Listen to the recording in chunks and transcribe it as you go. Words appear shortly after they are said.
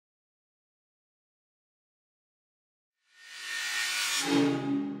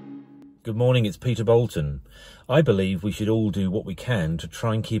Good morning, it's Peter Boulton. I believe we should all do what we can to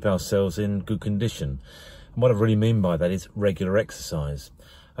try and keep ourselves in good condition. And what I really mean by that is regular exercise.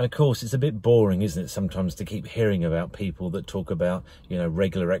 And of course, it's a bit boring, isn't it, sometimes to keep hearing about people that talk about,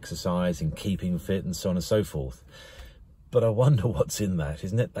 regular exercise and keeping fit and so on and so forth. But I wonder what's in that,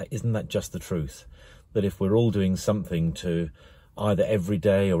 isn't that just the truth? That if we're all doing something to either every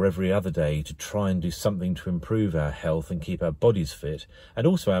day or every other day to try and do something to improve our health and keep our bodies fit and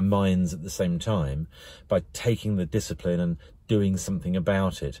also our minds at the same time, by taking the discipline and doing something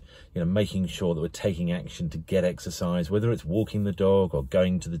about it, making sure that we're taking action to get exercise, whether it's walking the dog or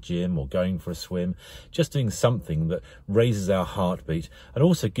going to the gym or going for a swim, just doing something that raises our heartbeat and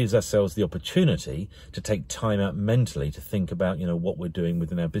also gives ourselves the opportunity to take time out mentally to think about, what we're doing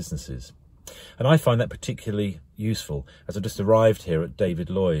within our businesses. And I find that particularly useful as I just arrived here at David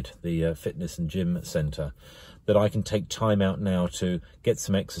Lloyd, the fitness and gym centre, that I can take time out now to get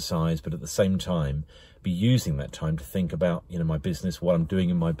some exercise, but at the same time be using that time to think about, my business, what I'm doing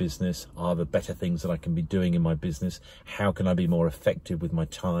in my business, are there better things that I can be doing in my business, how can I be more effective with my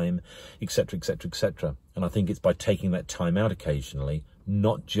time, etc, etc, etc. And I think it's by taking that time out occasionally,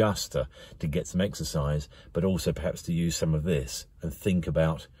 not just to get some exercise, but also perhaps to use some of this and think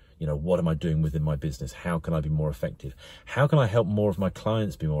about, what am I doing within my business? How can I be more effective? How can I help more of my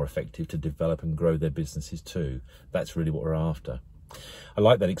clients be more effective to develop and grow their businesses too? That's really what we're after. I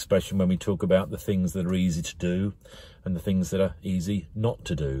like that expression when we talk about the things that are easy to do and the things that are easy not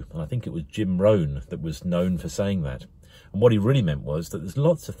to do. And I think it was Jim Rohn that was known for saying that. And what he really meant was that there's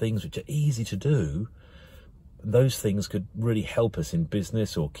lots of things which are easy to do. And those things could really help us in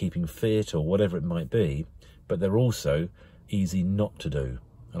business or keeping fit or whatever it might be, but they're also easy not to do.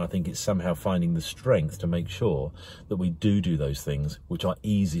 And I think it's somehow finding the strength to make sure that we do those things which are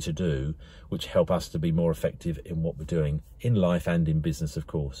easy to do, which help us to be more effective in what we're doing in life and in business, of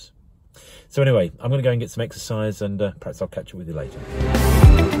course. So anyway, I'm going to go and get some exercise and perhaps I'll catch up with you later.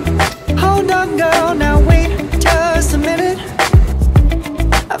 Hold on, girl, now wait just a minute.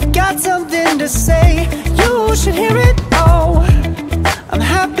 I've got something to say, you should hear it. Oh, I'm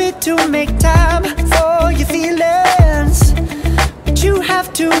happy to make time for your feelings. You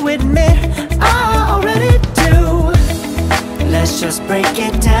have to admit, I already do. Let's just break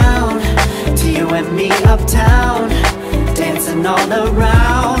it down to you and me uptown, dancing all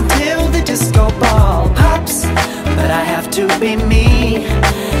around till the disco ball pops. But I have to be me,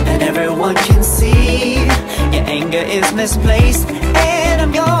 and everyone can see your anger is misplaced. And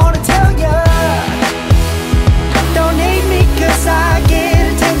I'm gonna tell ya, don't hate me 'cause I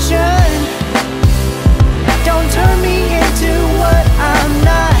get attention. Don't turn me into what I'm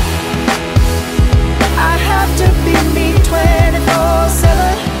not. I have to be me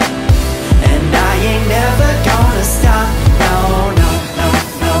 24/7, and I ain't never gonna stop. No, no, no,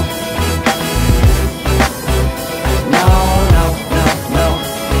 no. No, no, no, no.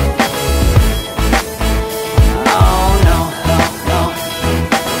 Oh, no, no, no.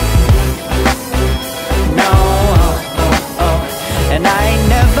 No, oh, oh, oh. And I ain't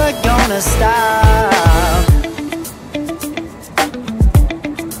never gonna stop.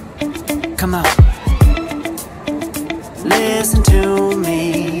 Come on, listen to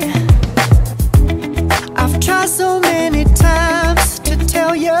me. I've tried so many times to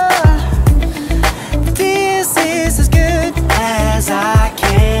tell you this is as good as I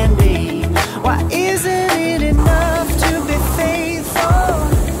can be. Why isn't it enough to be faithful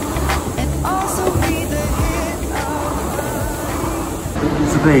and also be the hit of?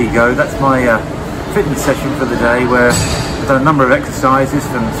 So there you go, that's my fitness session for the day, where I've done a number of exercises,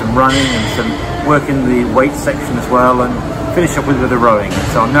 some running and some work in the weight section as well, and finish up with a bit of rowing.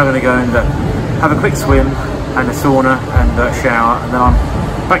 So I'm now going to go and have a quick swim and a sauna and a shower, and then I'm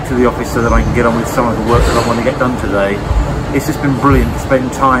back to the office so that I can get on with some of the work that I want to get done today. It's just been brilliant to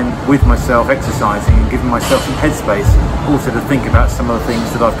spend time with myself exercising and giving myself some headspace, also to think about some of the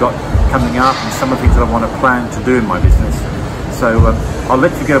things that I've got coming up and some of the things that I want to plan to do in my business. So I'll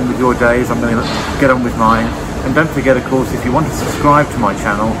let you get on with your days, I'm going to get on with mine. And don't forget, of course, if you want to subscribe to my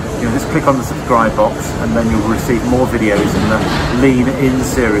channel, just click on the subscribe box and then you'll receive more videos in the Lean In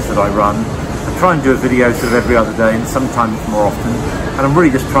series that I run. I try and do a video sort of every other day and sometimes more often. And I'm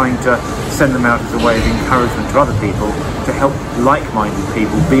really just trying to send them out as a way of encouragement to other people to help like-minded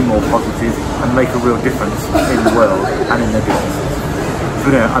people be more positive and make a real difference in the world and in their businesses.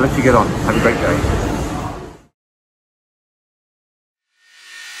 So I'll let you get on. Have a great day.